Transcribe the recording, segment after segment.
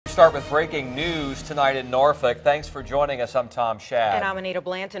Start with breaking news tonight in Norfolk. Thanks for joining us. I'm Tom Shad. And I'm Anita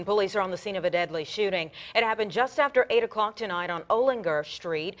Blanton. Police are on the scene of a deadly shooting. It happened just after 8 o'clock tonight on Olinger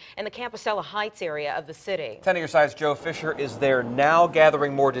Street in the Campostella Heights area of the city. 10 on your side's Joe Fisher is there now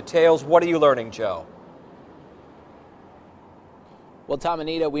gathering more details. What are you learning, Joe? Well, Tom and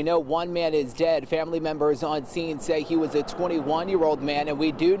Anita, we know one man is dead. Family members on scene say he was a 21-year-old man, and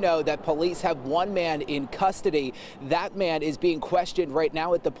we do know that police have one man in custody. That man is being questioned right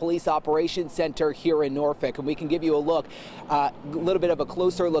now at the Police Operations Center here in Norfolk, and we can give you a little bit of a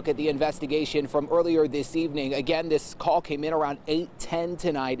closer look at the investigation from earlier this evening. Again, this call came in around 8:10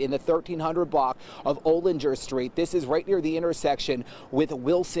 tonight in the 1300 block of Olinger Street. This is right near the intersection with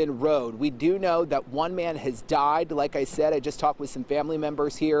Wilson Road. We do know that one man has died. Like I said, I just talked with some family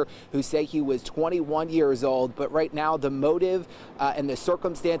members here who say he was 21 years old, but right now the motive and the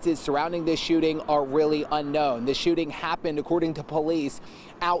circumstances surrounding this shooting are really unknown. The shooting happened, according to police,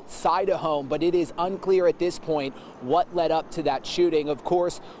 outside a home, but it is unclear at this point what led up to that shooting. Of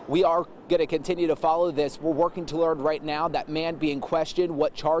course, we are going to continue to follow this. We're working to learn right now that man being questioned,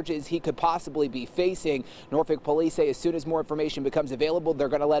 what charges he could possibly be facing. Norfolk police say as soon as more information becomes available, they're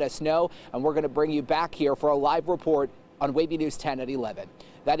going to let us know, and we're going to bring you back here for a live report on Wavy News 10 at 11.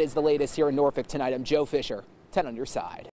 That is the latest here in Norfolk tonight. I'm Joe Fisher, 10 on your side.